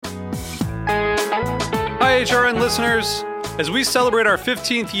HRN listeners. As we celebrate our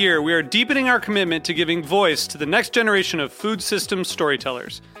 15th year, we are deepening our commitment to giving voice to the next generation of food systems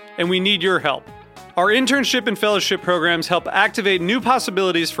storytellers, and we need your help. Our internship and fellowship programs help activate new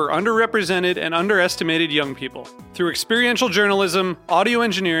possibilities for underrepresented and underestimated young people through experiential journalism, audio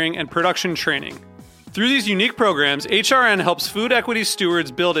engineering, and production training. Through these unique programs, HRN helps food equity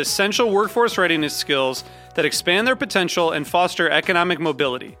stewards build essential workforce readiness skills that expand their potential and foster economic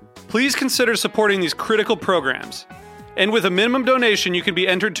mobility. Please consider supporting these critical programs. And with a minimum donation, you can be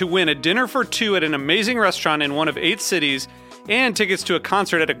entered to win a dinner for two at an amazing restaurant in one of 8 cities and tickets to a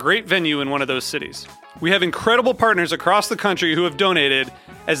concert at a great venue in one of those cities. We have incredible partners across the country who have donated,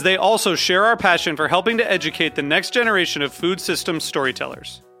 as they also share our passion for helping to educate the next generation of food systems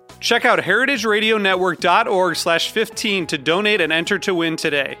storytellers. Check out heritageradionetwork.org/15 to donate and enter to win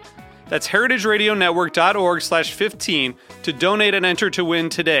today. That's heritageradionetwork.org/15 to donate and enter to win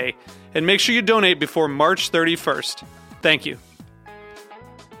today. And make sure you donate before March 31st. Thank you.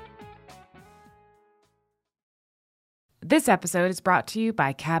 This episode is brought to you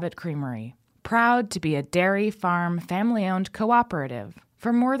by Cabot Creamery, proud to be a dairy farm family-owned cooperative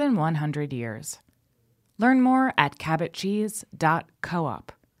for more than 100 years. Learn more at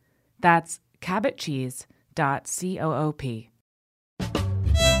cabotcheese.coop. That's cabotcheese.coop.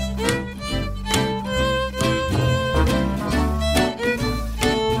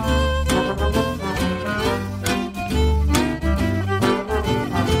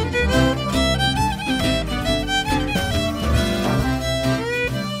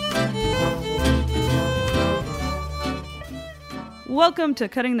 Welcome to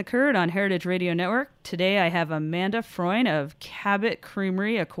Cutting the Curd on Heritage Radio Network. Today I have Amanda Freund of Cabot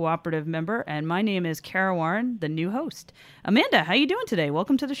Creamery, a cooperative member, and my name is Kara Warren, the new host. Amanda, how you doing today?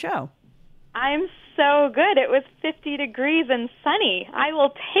 Welcome to the show. I'm so good. It was 50 degrees and sunny. I will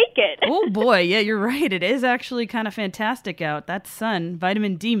take it. Oh boy, yeah, you're right. It is actually kind of fantastic out. That sun,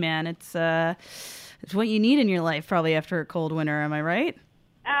 vitamin D, man, it's what you need in your life probably after a cold winter, am I right?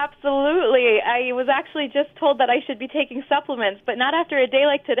 Absolutely. I was actually just told that I should be taking supplements, but not after a day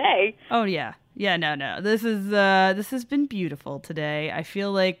like today. Oh yeah. Yeah, no. This has been beautiful today. I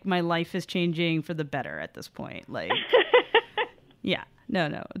feel like my life is changing for the better at this point. Like yeah.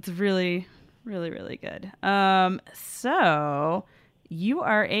 No. It's really, really, really good. So you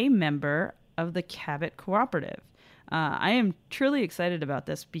are a member of the Cabot Cooperative. I am truly excited about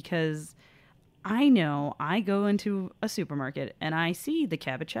this because I know I go into a supermarket and I see the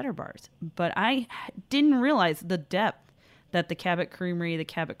Cabot cheddar bars, but I didn't realize the depth that the Cabot Creamery, the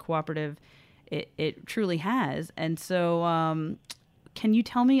Cabot Cooperative, it truly has. And so can you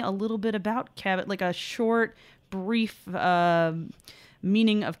tell me a little bit about Cabot, like a short, brief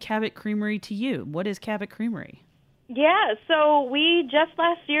meaning of Cabot Creamery to you? What is Cabot Creamery? Yeah, so we just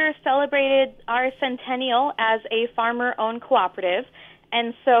last year celebrated our centennial as a farmer-owned cooperative.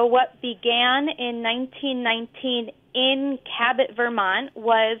 And so what began in 1919 in Cabot, Vermont,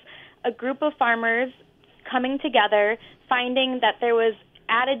 was a group of farmers coming together, finding that there was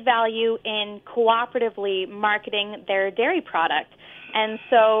added value in cooperatively marketing their dairy product. And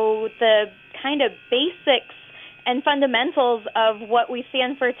so the kind of basics and fundamentals of what we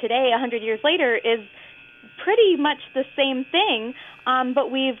stand for today, 100 years later, is pretty much the same thing, but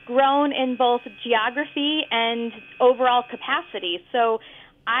we've grown in both geography and overall capacity. So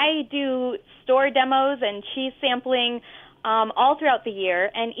I do store demos and cheese sampling all throughout the year,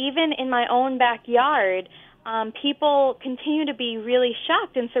 and even in my own backyard, people continue to be really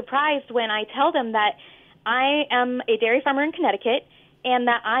shocked and surprised when I tell them that I am a dairy farmer in Connecticut and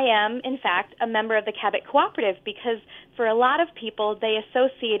that I am, in fact, a member of the Cabot Cooperative, because for a lot of people, they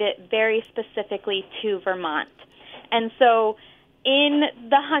associate it very specifically to Vermont. And so in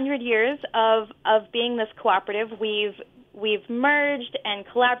the 100 years of being this cooperative, we've merged and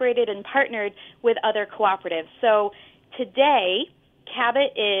collaborated and partnered with other cooperatives. So today,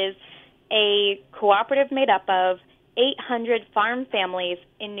 Cabot is a cooperative made up of 800 farm families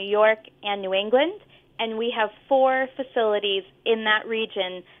in New York and New England, and we have 4 facilities in that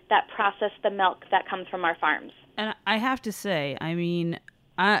region that process the milk that comes from our farms. And I have to say, I mean,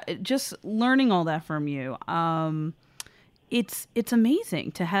 just learning all that from you, it's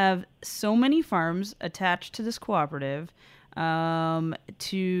amazing to have so many farms attached to this cooperative, to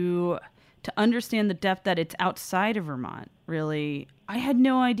understand the depth that it's outside of Vermont. Really, I had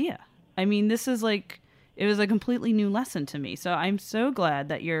no idea. I mean, this is like, it was a completely new lesson to me. So I'm so glad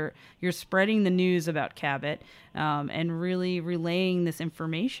that you're spreading the news about Cabot, and really relaying this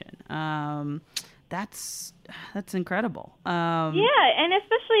information. That's incredible. Yeah, and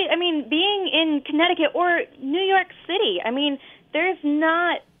especially, I mean, being in Connecticut or New York City, I mean, there's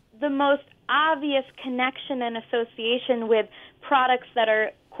not the most obvious connection and association with products that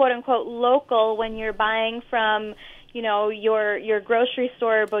are quote unquote local when you're buying from, your grocery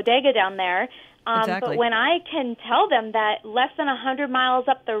store or bodega down there. Exactly. But when I can tell them that less than 100 miles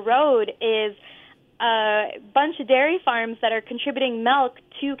up the road is a bunch of dairy farms that are contributing milk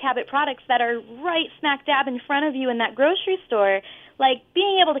to Cabot products that are right smack dab in front of you in that grocery store, like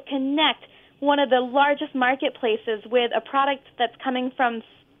being able to connect one of the largest marketplaces with a product that's coming from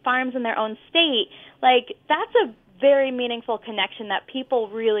farms in their own state, like that's a very meaningful connection that people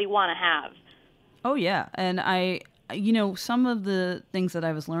really want to have. Oh, yeah. And some of the things that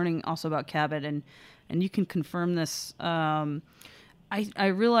I was learning also about Cabot, and you can confirm this, I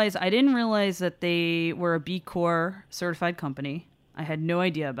didn't realize that they were a B Corp certified company. I had no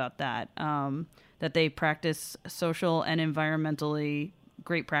idea about that, that they practice social and environmentally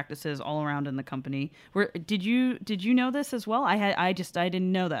great practices all around in the company. Did you know this as well? I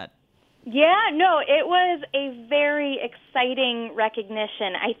didn't know that. Yeah, no, it was a very exciting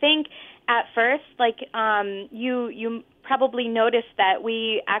recognition. I think at first, you probably noticed that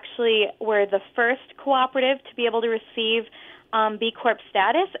we actually were the first cooperative to be able to receive B Corp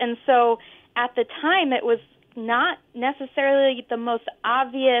status, and so at the time it was not necessarily the most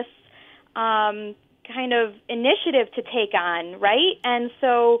obvious kind of initiative to take on, right? And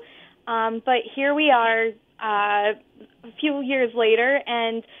so, but here we are a few years later,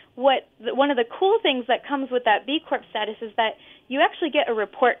 and one of the cool things that comes with that B Corp status is that you actually get a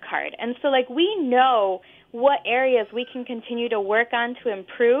report card. And so, we know what areas we can continue to work on to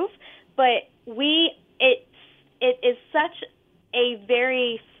improve, but it is such a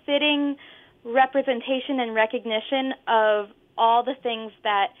very fitting representation and recognition of all the things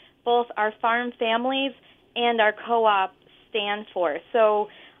that both our farm families and our co-op stand for. So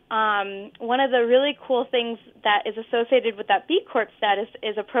one of the really cool things that is associated with that B Corp status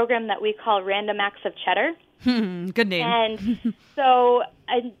is a program that we call Random Acts of Cheddar. Good name. And so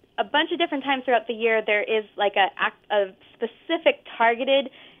a bunch of different times throughout the year, there is a specific targeted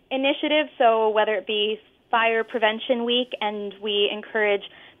initiative. So whether it be Fire Prevention Week, and we encourage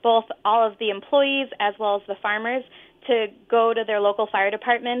both all of the employees as well as the farmers to go to their local fire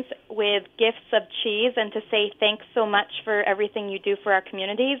departments with gifts of cheese and to say thanks so much for everything you do for our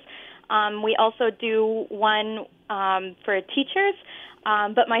communities. We also do one for teachers,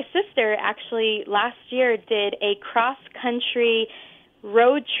 but my sister actually last year did a cross-country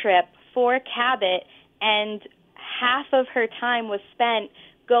road trip for Cabot, and half of her time was spent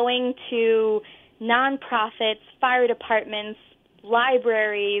going to nonprofits, fire departments,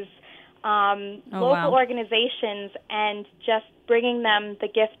 libraries, local organizations, and just bringing them the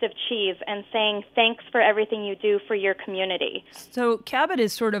gift of cheese and saying thanks for everything you do for your community. So Cabot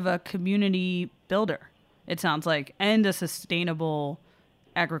is sort of a community builder, it sounds like, and a sustainable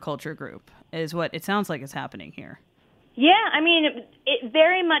agriculture group is what it sounds like is happening here. Yeah, I mean, it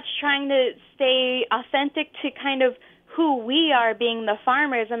very much trying to stay authentic to kind of who we are, being the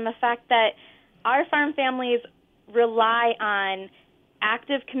farmers, and the fact that our farm families rely on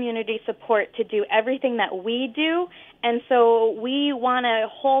active community support to do everything that we do, and so we want to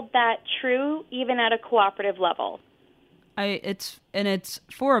hold that true even at a cooperative level. It's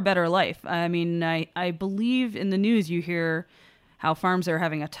for a better life. I mean, I believe in the news you hear how farms are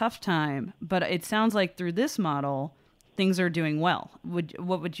having a tough time, but it sounds like through this model, things are doing well.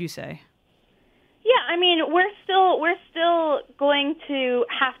 What would you say? Yeah, I mean, we're still going to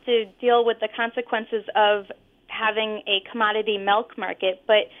have to deal with the consequences of having a commodity milk market,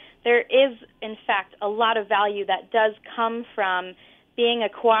 but there is, in fact, a lot of value that does come from being a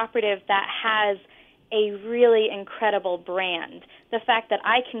cooperative that has a really incredible brand. The fact that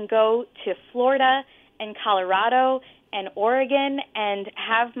I can go to Florida and Colorado and Oregon and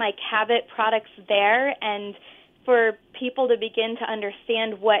have my Cabot products there, and for people to begin to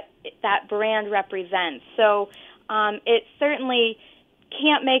understand what that brand represents. So it certainly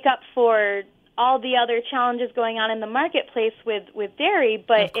can't make up for all the other challenges going on in the marketplace with dairy,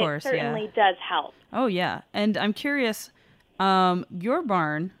 but of course, it certainly does help. Oh, yeah. And I'm curious, your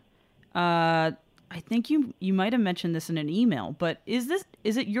barn, I think you might have mentioned this in an email, but is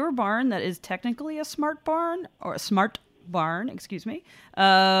it your barn that is technically a smart barn, or a smart barn, excuse me,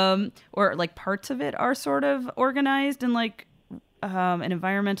 or like parts of it are sort of organized in like an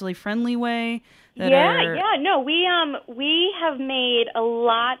environmentally friendly way? No, we have made a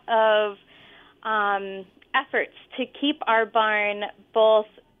lot of efforts to keep our barn both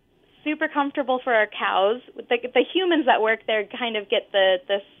super comfortable for our cows. The humans that work there kind of get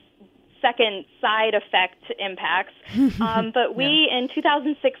the second side effect impacts. But we, in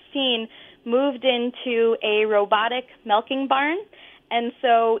 2016, moved into a robotic milking barn, And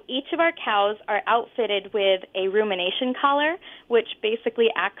so each of our cows are outfitted with a rumination collar, which basically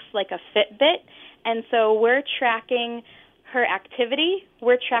acts like a Fitbit. And so we're tracking her activity,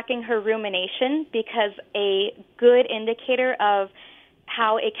 we're tracking her rumination, because a good indicator of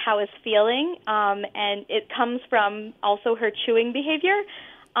how a cow is feeling, and it comes from also her chewing behavior.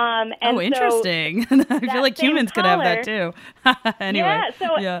 Interesting. I feel like humans could have that too. Anyway. Yeah,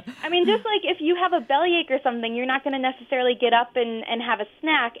 so, I mean, just like if you have a bellyache or something, you're not going to necessarily get up and have a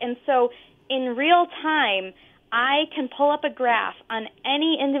snack. And so in real time, I can pull up a graph on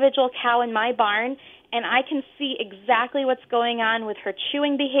any individual cow in my barn, and I can see exactly what's going on with her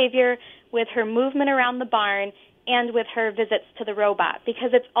chewing behavior, with her movement around the barn, and with her visits to the robot, because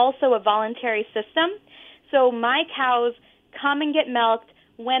it's also a voluntary system. So my cows come and get milked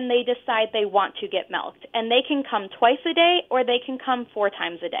when they decide they want to get milked. And they can come twice a day, or they can come 4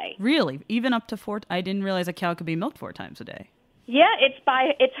 times a day. Really? Even up to 4? I didn't realize a cow could be milked 4 times a day. Yeah,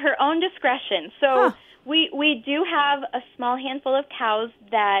 it's her own discretion. So we do have a small handful of cows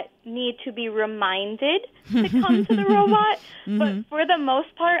that need to be reminded to come to the robot. But for the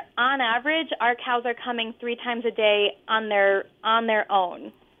most part, on average, our cows are coming 3 times a day on their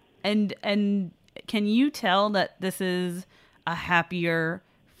own. And can you tell that this is a happier,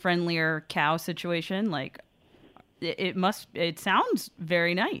 friendlier cow situation? Like, it sounds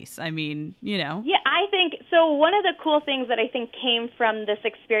very nice. I mean, Yeah, I think so. One of the cool things that I think came from this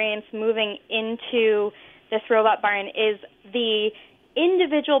experience moving into this robot barn is the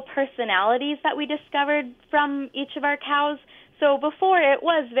individual personalities that we discovered from each of our cows. So before, it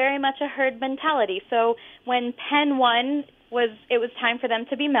was very much a herd mentality. So when pen 1 it was time for them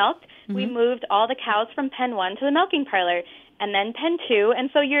to be milked, we moved all the cows from pen 1 to the milking parlor, and then pen 2. And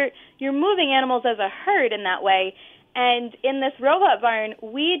so you're moving animals as a herd in that way. And in this robot barn,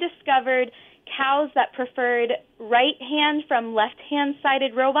 we discovered cows that preferred right hand from left hand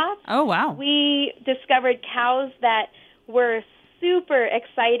sided robots. Oh, wow. We discovered cows that were super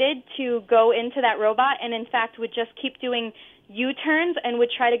excited to go into that robot, and in fact would just keep doing U-turns and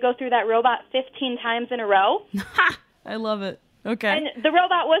would try to go through that robot 15 times in a row. I love it. Okay. And the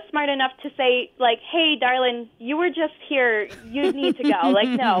robot was smart enough to say, like, hey, darling, you were just here. You need to go. Like,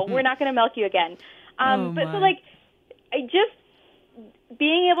 no, we're not going to milk you again. Just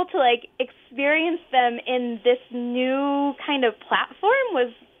being able to, like, experience them in this new kind of platform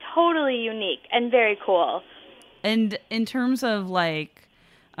was totally unique and very cool. And in terms of, like,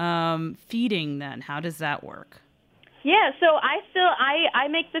 feeding then, how does that work? Yeah, so I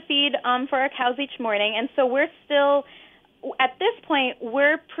make the feed for our cows each morning, and so we're still, at this point,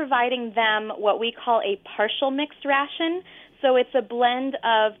 we're providing them what we call a partial mixed ration. So it's a blend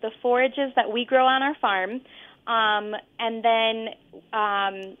of the forages that we grow on our farm, and then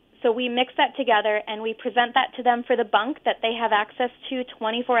so we mix that together and we present that to them for the bunk that they have access to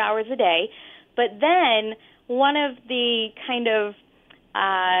 24 hours a day. But then one of the kind of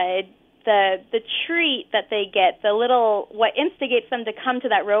the treat that they get, what instigates them to come to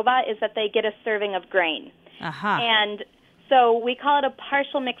that robot is that they get a serving of grain. And so we call it a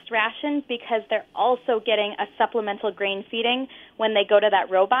partial mixed ration because they're also getting a supplemental grain feeding when they go to that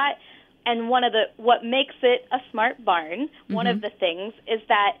robot. And what makes it a smart barn, one of the things, is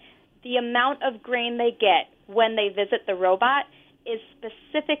that the amount of grain they get when they visit the robot is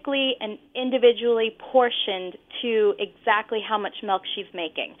specifically and individually portioned to exactly how much milk she's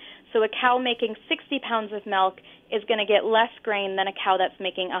making. So a cow making 60 pounds of milk is going to get less grain than a cow that's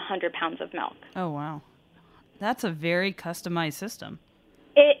making 100 pounds of milk. Oh, wow. That's a very customized system.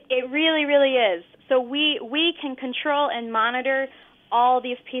 It really, really is. So we can control and monitor all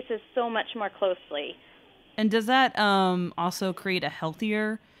these pieces so much more closely. And does that also create a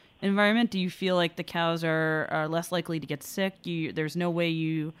healthier environment? Do you feel like the cows are less likely to get sick? There's no way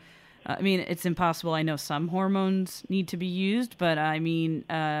I mean, it's impossible. I know some hormones need to be used, but I mean,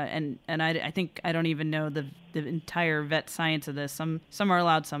 and I think I don't even know the entire vet science of this. Some are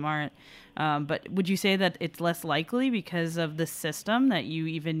allowed, some aren't. But would you say that it's less likely because of the system that you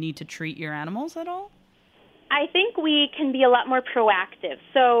even need to treat your animals at all? I think we can be a lot more proactive.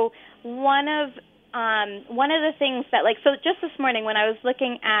 So one of the things that, like, so just this morning when I was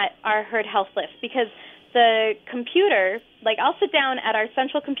looking at our herd health list, because the computer, like, I'll sit down at our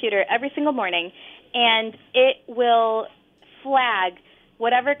central computer every single morning, and it will flag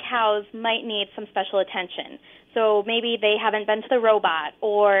whatever cows might need some special attention. So maybe they haven't been to the robot,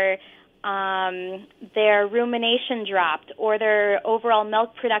 or their rumination dropped, or their overall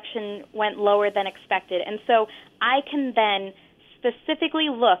milk production went lower than expected. And so I can then specifically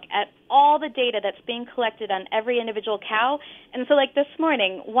look at all the data that's being collected on every individual cow. And so, like, this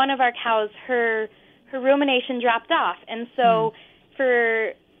morning, one of our cows, her rumination dropped off. And so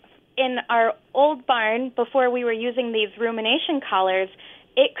in our old barn, before we were using these rumination collars,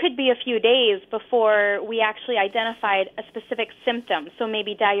 it could be a few days before we actually identified a specific symptom, so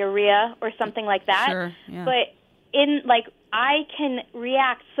maybe diarrhea or something like that. Sure, yeah. But I can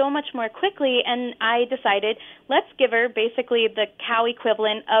react so much more quickly, and I decided, let's give her basically the cow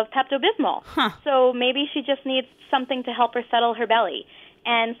equivalent of Pepto-Bismol. Huh. So maybe she just needs something to help her settle her belly.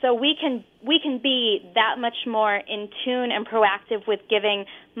 And so we can be that much more in tune and proactive with giving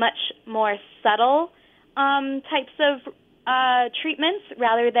much more subtle types of treatments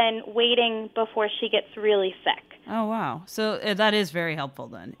rather than waiting before she gets really sick. Oh, wow. So that is very helpful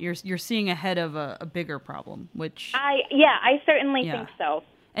then. You're seeing ahead of a bigger problem, which... I certainly think so.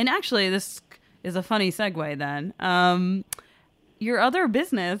 And actually, this is a funny segue then. Your other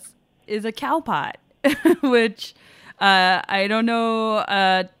business is a cow pot, which I don't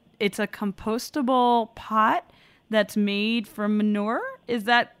know. It's a compostable pot that's made from manure. Is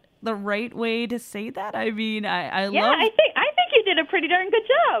that the right way to say that? I mean, I love... I think you did a pretty darn good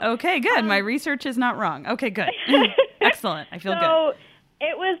job. Okay, good. My research is not wrong. Okay, good. Excellent. I feel good. So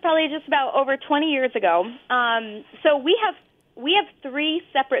it was probably just about over 20 years ago. So we have 3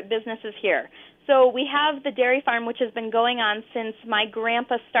 separate businesses here. So we have the dairy farm, which has been going on since my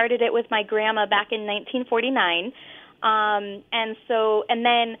grandpa started it with my grandma back in 1949. And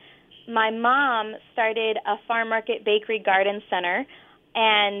then my mom started a farm market bakery garden center.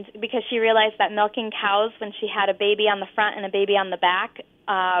 And because she realized that milking cows when she had a baby on the front and a baby on the back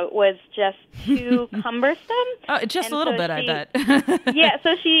was just too cumbersome. Just a little bit, I bet. Yeah,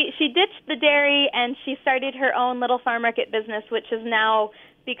 so she ditched the dairy and she started her own little farm market business, which has now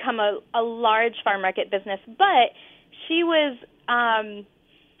become a large farm market business. But she was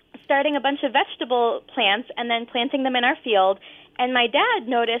starting a bunch of vegetable plants and then planting them in our field. And my dad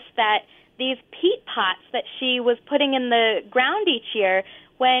noticed that these peat pots that she was putting in the ground each year,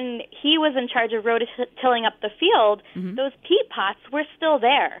 when he was in charge of rototilling up the field, those peat pots were still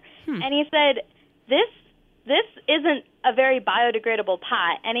there. And he said, this isn't a very biodegradable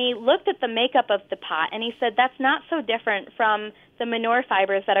pot. And he looked at the makeup of the pot, and he said, that's not so different from the manure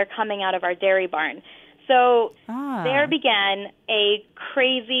fibers that are coming out of our dairy barn. So there began a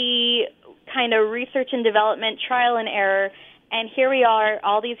crazy kind of research and development, trial and error. And here we are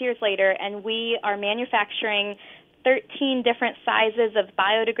all these years later, and we are manufacturing 13 different sizes of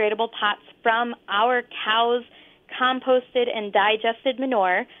biodegradable pots from our cows' composted and digested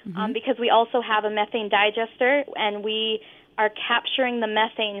manure, because we also have a methane digester, and we are capturing the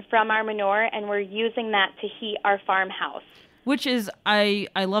methane from our manure, and we're using that to heat our farmhouse. Which is, I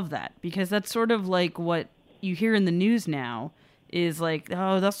love that, because that's sort of like what you hear in the news now, is like,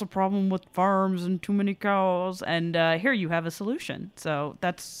 oh, that's the problem with farms and too many cows, and here you have a solution. So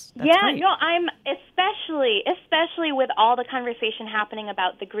that's yeah, great. No, I'm especially with all the conversation happening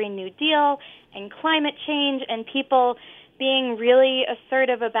about the Green New Deal and climate change and people being really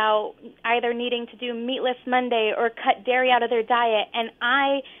assertive about either needing to do Meatless Monday or cut dairy out of their diet. And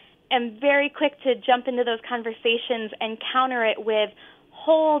I am very quick to jump into those conversations and counter it with,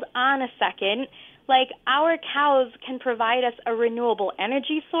 hold on a second. Like, our cows can provide us a renewable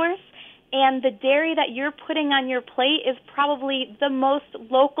energy source, and the dairy that you're putting on your plate is probably the most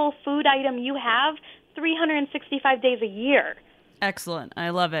local food item you have 365 days a year. Excellent. I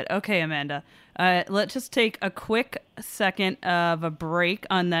love it. Okay, Amanda. Let's just take a quick second of a break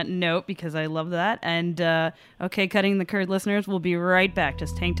on that note, because I love that. And, okay, Cutting the Curd listeners, we'll be right back.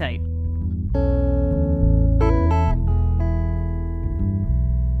 Just hang tight.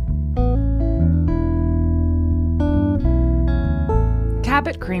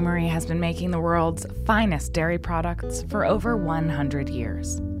 Cabot Creamery has been making the world's finest dairy products for over 100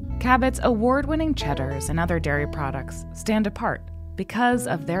 years. Cabot's award-winning cheddars and other dairy products stand apart because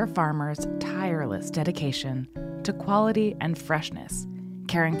of their farmers' tireless dedication to quality and freshness,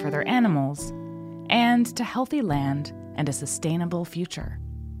 caring for their animals, and to healthy land and a sustainable future.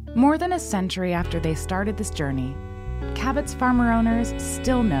 More than a century after they started this journey, Cabot's farmer owners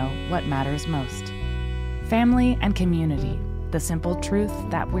still know what matters most: family and community. The simple truth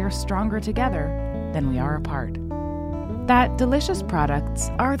that we're stronger together than we are apart. That delicious products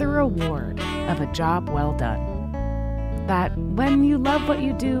are the reward of a job well done. That when you love what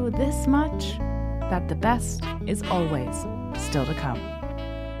you do this much, that the best is always still to come.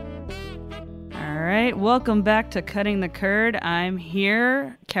 All right, welcome back to Cutting the Curd. I'm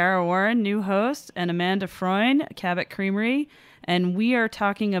here, Kara Warren, new host, and Amanda Freund, Cabot Creamery, and we are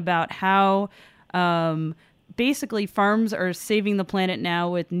talking about how basically farms are saving the planet now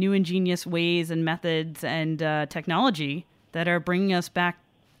with new ingenious ways and methods and technology that are bringing us back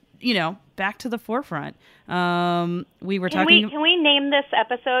back to the forefront. We were talking. Can we name this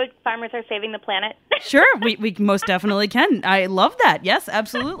episode "Farmers Are Saving the Planet"? Sure, we most definitely can. I love that. Yes,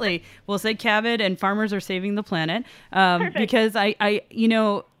 absolutely. We'll say Cabot and Farmers Are Saving the Planet because I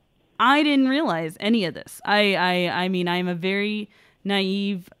didn't realize any of this. I mean, I'm a very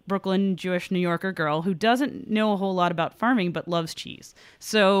naive Brooklyn Jewish New Yorker girl who doesn't know a whole lot about farming but loves cheese.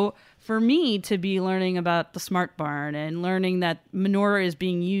 So for me to be learning about the Smart Barn and learning that manure is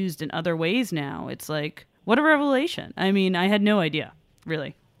being used in other ways now, it's like, what a revelation. I mean, I had no idea,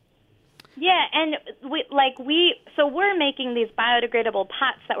 really. Yeah, and we're making these biodegradable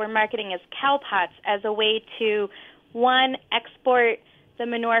pots that we're marketing as cow pots as a way to, one, export the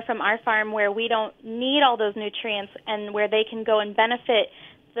manure from our farm where we don't need all those nutrients and where they can go and benefit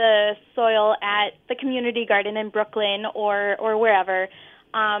the soil at the community garden in Brooklyn or wherever.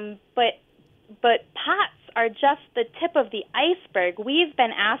 But pots are just the tip of the iceberg. We've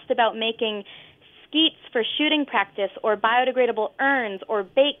been asked about making skeets for shooting practice or biodegradable urns or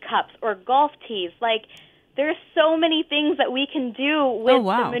bake cups or golf tees. Like, there's so many things that we can do with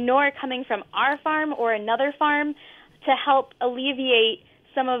the manure coming from our farm or another farm to help alleviate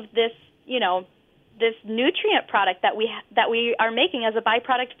some of this, this nutrient product that we are making as a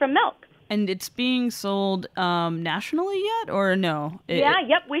byproduct from milk. And it's being sold nationally yet, or no?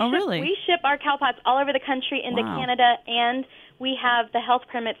 We ship our cow pots all over the country into Canada, and we have the health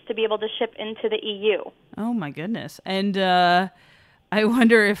permits to be able to ship into the EU. Oh my goodness! And I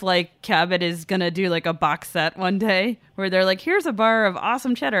wonder if Cabot is gonna do a box set one day where they're like, here's a bar of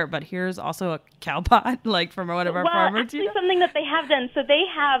awesome cheddar, but here's also a cow pot from one of our farmers. Actually, something that they have done. So they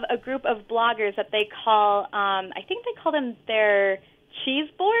have a group of bloggers that they call, I think they call them their cheese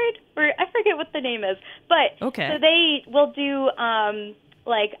board, or I forget what the name is. But okay. So they will do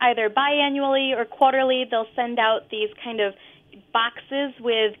either biannually or quarterly. They'll send out these kind of boxes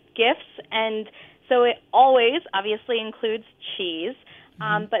with gifts, and so it always obviously includes cheese.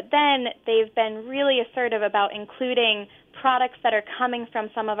 But then they've been really assertive about including products that are coming from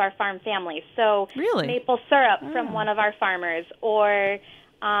some of our farm families. So maple syrup from one of our farmers, or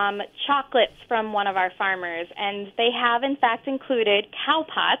chocolates from one of our farmers. And they have, in fact, included cow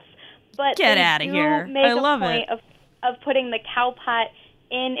pots. But get out of here. I love it. Of putting the cow pot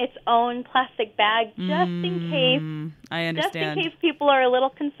in its own plastic bag, just in case. I understand. Just in case people are a little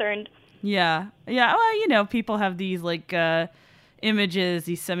concerned. Yeah. Well, people have these images,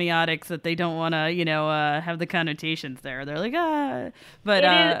 these semiotics that they don't want to, have the connotations there. They're like, but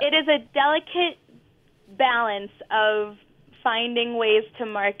it is a delicate balance of finding ways to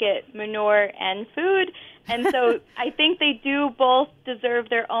market manure and food. And so I think they do both deserve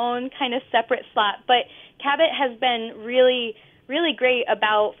their own kind of separate slot. But Cabot has been really, really great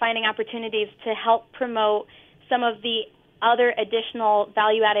about finding opportunities to help promote some of the other additional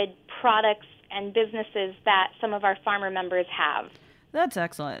value-added products and businesses that some of our farmer members have. That's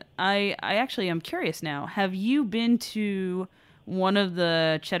excellent. I actually am curious now. Have you been to one of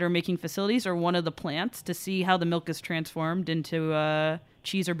the cheddar making facilities or one of the plants to see how the milk is transformed into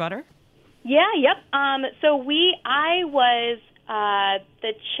cheese or butter? Yeah, yep. So I was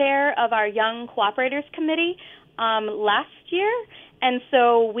the chair of our Young Cooperators Committee last year, and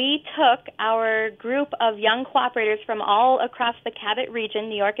so we took our group of young cooperators from all across the Cabot region,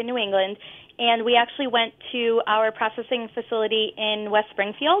 New York and New England, and we actually went to our processing facility in West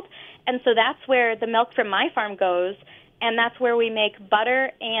Springfield, and so that's where the milk from my farm goes, and that's where we make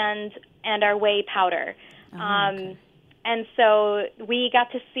butter and our whey powder. Okay. And so we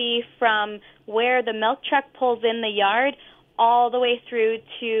got to see from where the milk truck pulls in the yard all the way through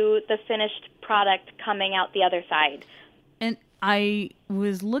to the finished product coming out the other side. And I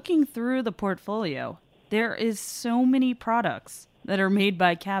was looking through the portfolio. There is so many products that are made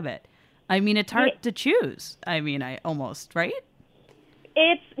by Cabot. I mean, it's hard to choose. I mean, right?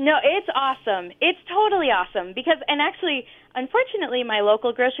 It's awesome. It's totally awesome because, and actually, unfortunately, my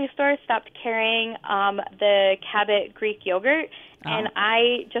local grocery store stopped carrying the Cabot Greek yogurt, and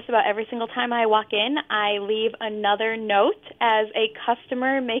I just about every single time I walk in, I leave another note as a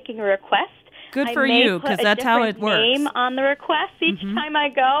customer making a request. Good for you, because that's how it works. Name on the request each time I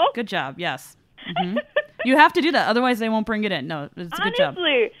go. Good job. Yes. Mm-hmm. You have to do that, otherwise they won't bring it in. No, it's a good job.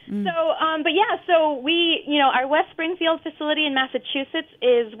 Honestly. So we, our West Springfield facility in Massachusetts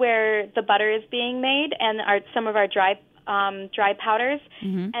is where the butter is being made, and some of our dry powders.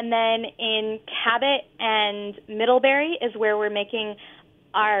 Mm-hmm. And then in Cabot and Middlebury is where we're making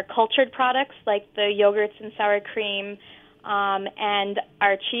our cultured products, like the yogurts and sour cream, and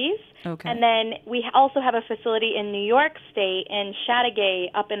our cheese. Okay. And then we also have a facility in New York State, in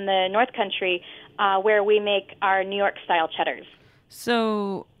Chateauguay, up in the North Country, where we make our New York-style cheddars.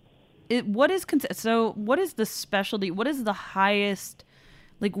 So what is the specialty? What is the highest?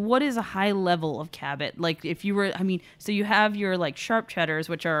 Like, what is a high level of Cabot? Like, if you were, so you have your like sharp cheddars,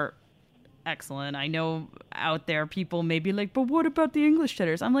 which are excellent. I know out there people may be like, but what about the English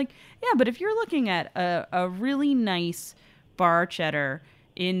cheddars? I'm like, yeah, but if you're looking at a really nice bar cheddar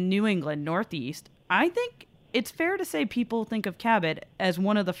in New England, Northeast, I think it's fair to say people think of Cabot as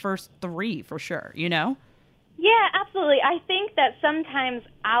one of the first three for sure, you know? Yeah, absolutely. I think that sometimes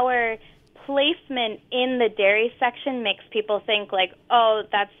our placement in the dairy section makes people think like, oh,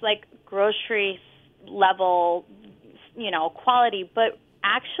 that's like grocery level, quality. But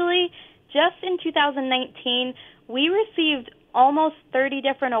actually, just in 2019, we received almost 30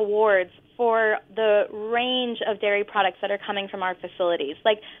 different awards for the range of dairy products that are coming from our facilities.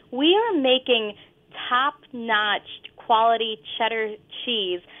 Like, we are making top-notch quality cheddar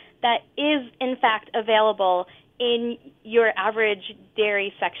cheese that is, in fact, available in your average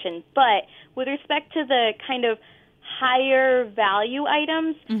dairy section. But with respect to the kind of higher value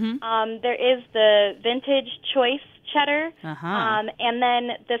items, there is the vintage choice cheddar. And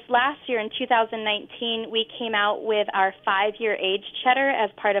then this last year in 2019, we came out with our 5-year age cheddar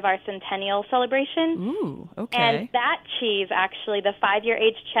as part of our centennial celebration. Ooh, okay. And that cheese, actually, the 5-year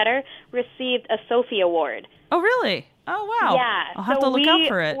age cheddar, received a Sophie Award. Oh, really? Oh, wow. Yeah. I'll have to look out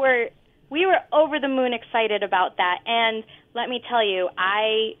for it. We were over the moon excited about that. And let me tell you,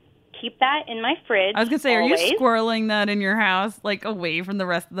 I keep that in my fridge. I was going to say, always. Are you squirreling that in your house, like away from the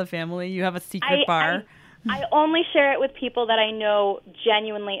rest of the family? You have a secret bar? I only share it with people that I know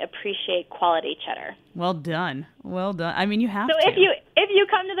genuinely appreciate quality cheddar. Well done. Well done. I mean, you have to. So if you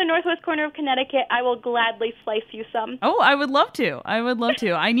come to the northwest corner of Connecticut, I will gladly slice you some. Oh, I would love to.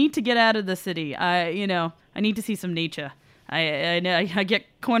 I need to get out of the city. I need to see some nature. I get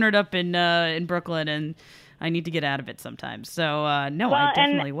cornered up in Brooklyn, and I need to get out of it sometimes. So, I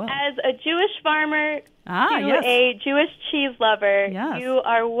definitely will. As a Jewish farmer yes. a Jewish cheese lover, yes. You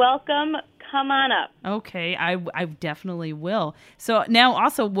are welcome. Come on up. Okay, I definitely will. So now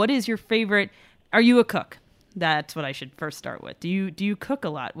also, what is your favorite? Are you a cook? That's what I should first start with. Do you cook a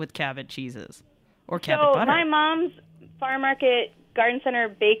lot with Cabot cheeses or Cabot butter? My mom's Farm Market Garden Center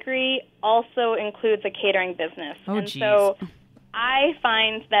bakery also includes a catering business. Oh, and geez. So I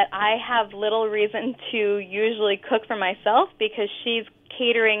find that I have little reason to usually cook for myself because she's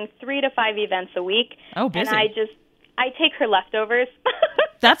catering 3 to 5 events a week. Oh, busy. And I take her leftovers.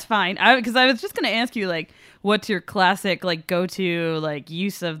 That's fine. Because I was just going to ask you, like, what's your classic, like, go-to, like,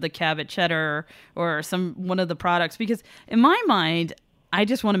 use of the Cabot cheddar or one of the products? Because in my mind, I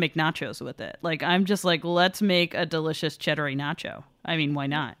just want to make nachos with it. Like, I'm just like, let's make a delicious cheddar-y nacho. I mean, why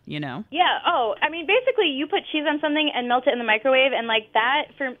not, you know? Yeah. Oh, I mean, basically, you put cheese on something and melt it in the microwave, and, like, that,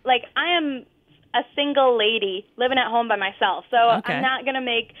 I am a single lady living at home by myself, so okay. I'm not going to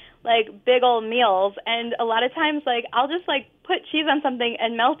make, like, big old meals, and a lot of times, like, I'll just, like, put cheese on something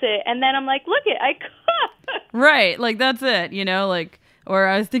and melt it, and then I'm like, look it, I cooked. Right, like, that's it, you know, like, or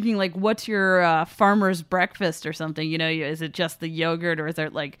I was thinking, like, what's your farmer's breakfast or something, you know, is it just the yogurt, or is there,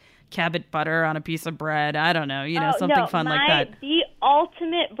 like, Cabot butter on a piece of bread? I don't know, something fun like that. The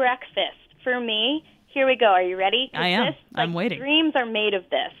ultimate breakfast for me, here we go, are you ready? I am, I'm waiting. Dreams are made of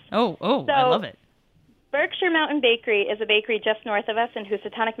this. Oh, I love it. Berkshire Mountain Bakery is a bakery just north of us in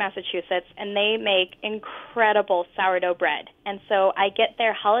Housatonic, Massachusetts, and they make incredible sourdough bread. And so I get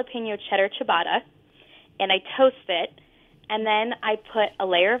their jalapeno cheddar ciabatta, and I toast it, and then I put a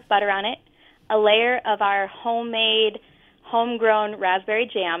layer of butter on it, a layer of our homemade, homegrown raspberry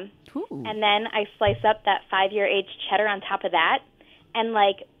jam, Ooh. And then I slice up that 5-year aged cheddar on top of that. And,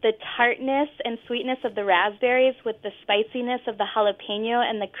 like, the tartness and sweetness of the raspberries with the spiciness of the jalapeno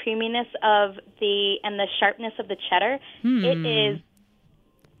and the creaminess and the sharpness of the cheddar, It is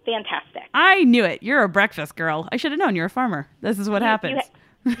fantastic. I knew it. You're a breakfast girl. I should have known you're a farmer. This is what happens.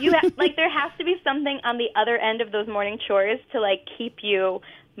 Like, there has to be something on the other end of those morning chores to, like, keep you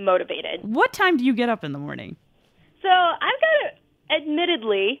motivated. What time do you get up in the morning? So I've got to...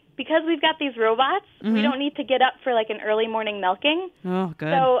 Admittedly, because we've got these robots, we don't need to get up for, like, an early morning milking. Oh,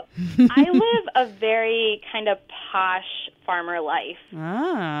 good. So I live a very kind of posh farmer life.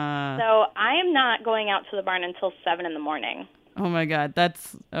 Ah. So I am not going out to the barn until 7 in the morning. Oh, my God.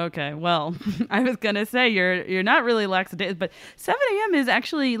 That's okay. Well, I was going to say you're not really lackadaisical, but 7 a.m. is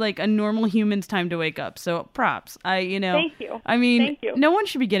actually, like, a normal human's time to wake up. So props. Thank you. I mean, Thank you. No one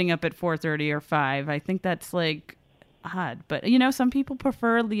should be getting up at 4:30 or 5. I think that's, like, odd, but some people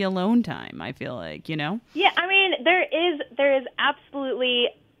prefer the alone time, I feel like, Yeah, I mean, there is absolutely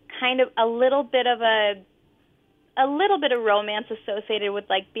kind of a little bit of a a little bit of romance associated with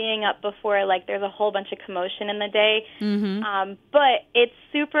like being up before like there's a whole bunch of commotion in the day. But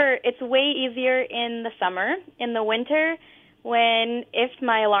it's way easier in the summer. In the winter, when if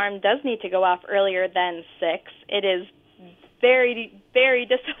my alarm does need to go off earlier than 6, it is very, very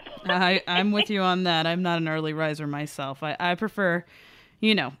disappointing. I'm with you on that. I'm not an early riser myself. I prefer,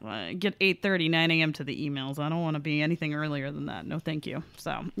 get 8:30, 9 a.m. to the emails. I don't want to be anything earlier than that. No, thank you.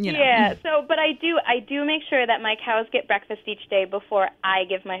 So, Yeah, but I do make sure that my cows get breakfast each day before I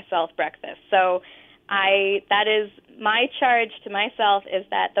give myself breakfast. So that is my charge to myself, is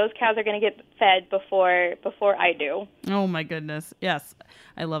that those cows are going to get fed before I do. Oh my goodness. Yes.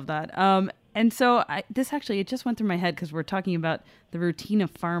 I love that. And so it just went through my head because we're talking about the routine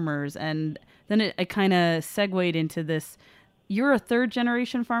of farmers, and then it kind of segued into this. You're a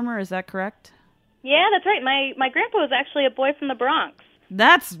third-generation farmer, is that correct? Yeah, that's right. My grandpa was actually a boy from the Bronx.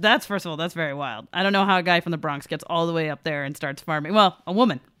 That's first of all, that's very wild. I don't know how a guy from the Bronx gets all the way up there and starts farming. Well, a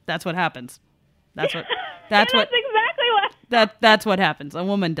woman. That's what happens. That's what. That's exactly what. That's what happens. A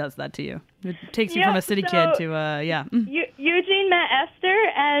woman does that to you. It takes you from a city kid to Eugene met Esther,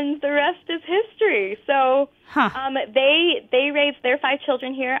 and the rest is history. So they raised their 5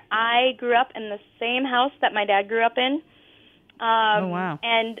 children here. I grew up in the same house that my dad grew up in. Oh wow!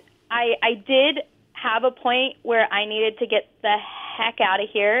 And I did have a point where I needed to get the heck out of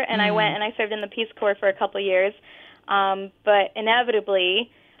here, and I went and I served in the Peace Corps for a couple of years, but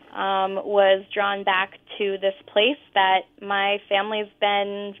inevitably was drawn back to this place that my family's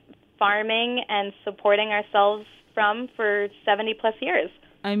been farming and supporting ourselves from for 70-plus years.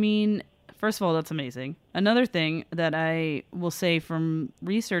 I mean, first of all, that's amazing. Another thing that I will say from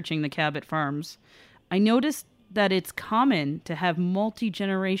researching the Cabot farms, I noticed that it's common to have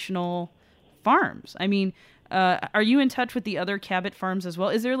multi-generational farms. I mean, are you in touch with the other Cabot farms as well?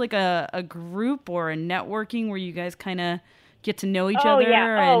 Is there like a group or a networking where you guys kind of get to know each other?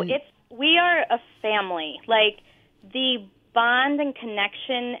 Yeah. We are a family. Like, the bond and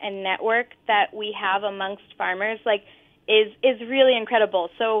connection and network that we have amongst farmers, like, is really incredible.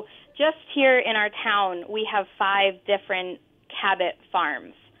 So just here in our town, we have 5 different Cabot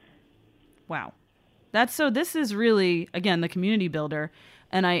farms. Wow. This is really, again, the community builder.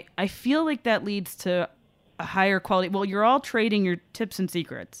 And I feel like that leads to a higher quality. Well, you're all trading your tips and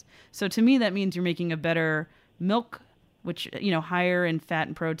secrets. So to me, that means you're making a better milk, which, higher in fat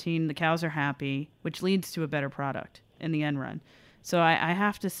and protein. The cows are happy, which leads to a better product in the end run. So I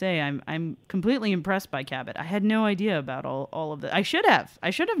have to say, I'm completely impressed by Cabot. I had no idea about all of that. I should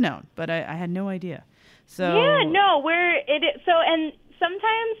have known, but I had no idea. So yeah, no, and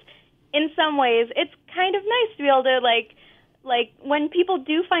sometimes in some ways it's kind of nice to be able to like when people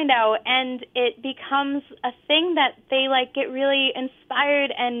do find out and it becomes a thing that they get really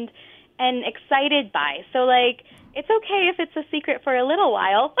inspired and excited by. So it's okay if it's a secret for a little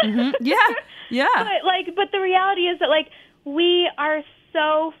while. Mm-hmm. Yeah. But the reality is that we are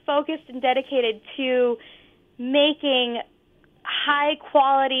so focused and dedicated to making high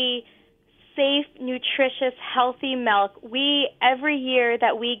quality, safe, nutritious, healthy milk. Every year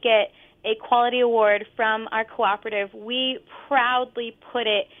that we get a quality award from our cooperative, we proudly put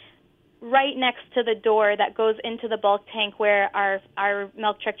it right next to the door that goes into the bulk tank where our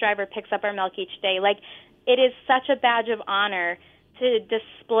milk truck driver picks up our milk each day. It is such a badge of honor to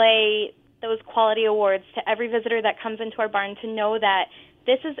display those quality awards to every visitor that comes into our barn, to know that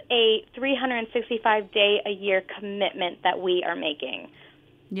this is a 365-day-a-year commitment that we are making.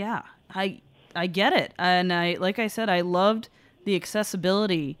 Yeah, I get it. And like I said, I loved the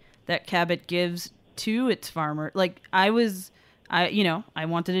accessibility that Cabot gives to its farmer. I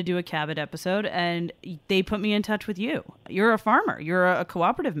wanted to do a Cabot episode, and they put me in touch with you. You're a farmer. You're a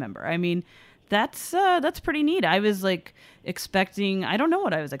cooperative member. I mean, that's pretty neat. I was expecting, I don't know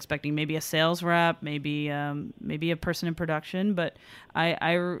what I was expecting. Maybe a sales rep, maybe a person in production. But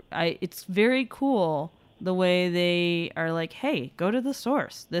it's very cool the way they are hey, go to the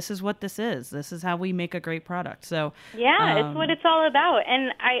source. This is what this is. This is how we make a great product. So yeah, it's what it's all about.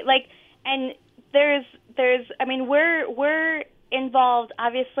 And we're involved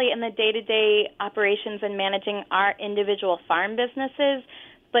obviously in the day-to-day operations and managing our individual farm businesses.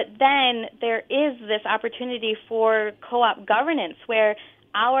 But then there is this opportunity for co-op governance where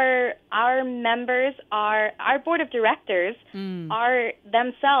our members our board of directors are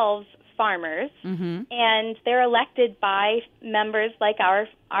themselves farmers, and they're elected by members like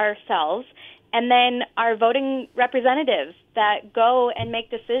ourselves, and then our voting representatives that go and make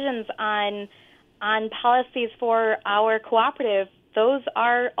decisions on policies for our cooperative. Those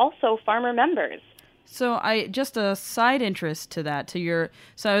are also farmer members. So just a side interest to that,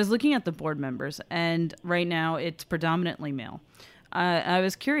 so I was looking at the board members, and right now it's predominantly male. I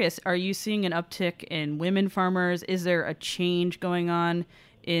was curious, are you seeing an uptick in women farmers? Is there a change going on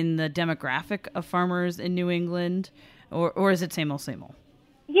in the demographic of farmers in New England, or is it same old, same old?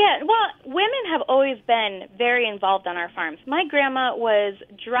 Yeah, well, women have always been very involved on our farms. My grandma was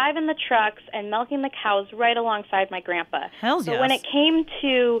driving the trucks and milking the cows right alongside my grandpa. Hell yes. So when it came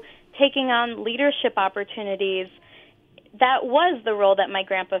to taking on leadership opportunities, that was the role that my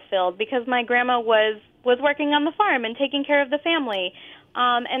grandpa filled, because my grandma was working on the farm and taking care of the family.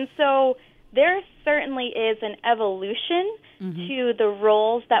 And so there certainly is an evolution to the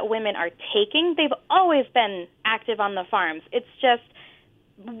roles that women are taking. They've always been active on the farms. It's just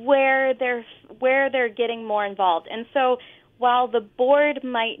where they're getting more involved. And so while the board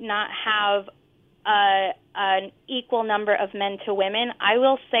might not have an equal number of men to women, I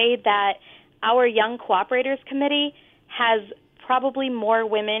will say that our Young Cooperators Committee has probably more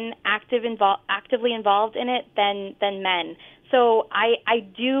women actively involved in it than men. So I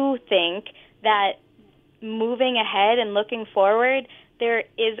do think that moving ahead and looking forward, there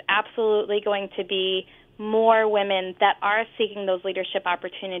is absolutely going to be more women that are seeking those leadership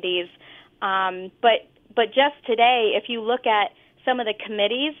opportunities. But just today, if you look at some of the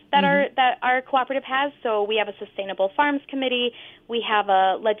committees that our cooperative has, so we have a Sustainable Farms Committee, we have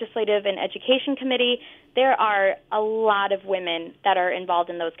a Legislative and Education Committee. There are a lot of women that are involved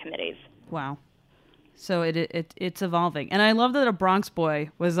in those committees. Wow. So it's evolving. And I love that a Bronx boy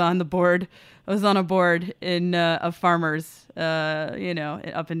was on a board of farmers,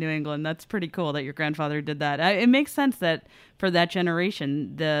 up in New England. That's pretty cool that your grandfather did that. It makes sense that for that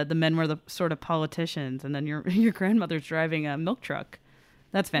generation, the men were the sort of politicians, and then your grandmother's driving a milk truck.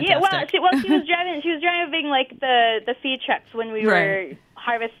 That's fantastic. Yeah, well, she was driving like the feed trucks when we were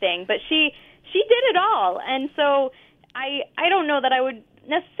harvesting, but she did it all. And so I don't know that I would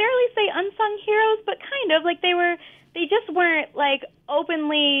necessarily say unsung heroes, but kind of like they just weren't like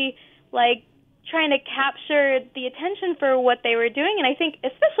openly like trying to capture the attention for what they were doing. And I think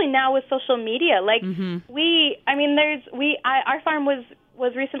especially now with social media, like our farm was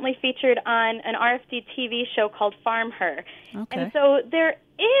recently featured on an RFD TV show called Farm Her. Okay. And so there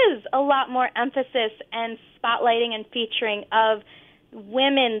is a lot more emphasis and spotlighting and featuring of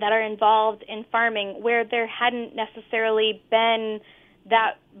women that are involved in farming where there hadn't necessarily been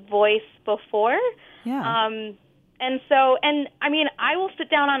that voice before. Yeah. I will sit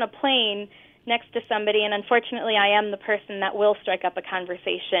down on a plane next to somebody, and unfortunately I am the person that will strike up a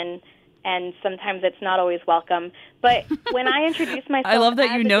conversation, and sometimes it's not always welcome. But when I introduce myself, I love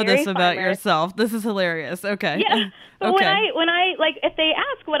that you know this farmer, about yourself. This is hilarious. Okay. Yeah. But okay. when I like, if they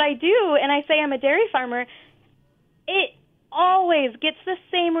ask what I do and I say I'm a dairy farmer, it always gets the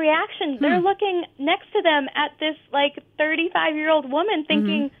same reaction. They're looking next to them at this like 35-year-old woman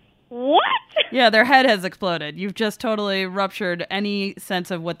thinking, what? Yeah, their head has exploded. You've just totally ruptured any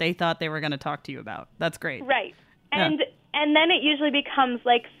sense of what they thought they were going to talk to you about. That's great. Right. And then it usually becomes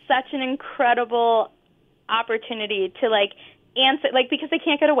like such an incredible opportunity to like answer, like, because they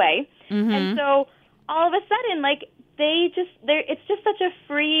can't get away. And so all of a sudden, like, it's just such a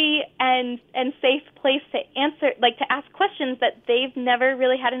free and safe place to answer, like to ask questions that they've never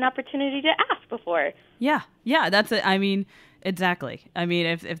really had an opportunity to ask before. Yeah, that's it. I mean, exactly. I mean,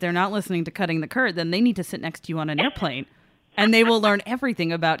 if they're not listening to Cutting the Curd, then they need to sit next to you on an airplane, and they will learn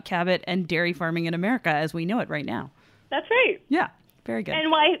everything about Cabot and dairy farming in America as we know it right now. That's right. Yeah. Very good. And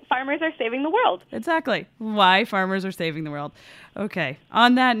why farmers are saving the world. Exactly. Why farmers are saving the world. Okay.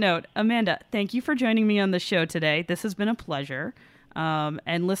 On that note, Amanda, thank you for joining me on the show today. This has been a pleasure.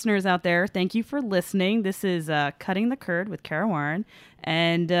 And listeners out there, thank you for listening. This is Cutting the Curd with Kara Warren.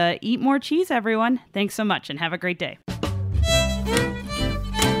 And eat more cheese, everyone. Thanks so much and have a great day.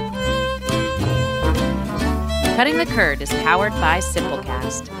 Cutting the Curd is powered by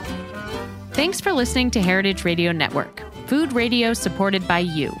Simplecast. Thanks for listening to Heritage Radio Network, food radio supported by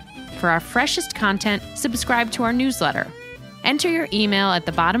you. For our freshest content, subscribe to our newsletter. Enter your email at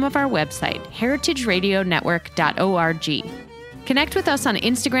the bottom of our website, heritageradionetwork.org. Connect with us on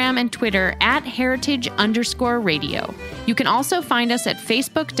Instagram and Twitter at heritage_radio. You can also find us at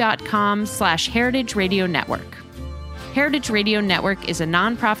facebook.com/Heritage Radio Network. Heritage Radio Network is a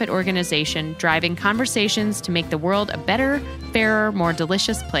nonprofit organization driving conversations to make the world a better, fairer, more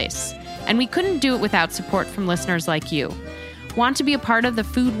delicious place. And we couldn't do it without support from listeners like you. Want to be a part of the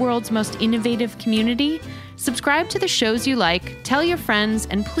food world's most innovative community? Subscribe to the shows you like, tell your friends,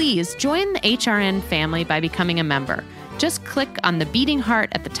 and please join the HRN family by becoming a member. Just click on the beating heart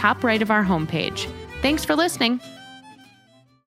at the top right of our homepage. Thanks for listening.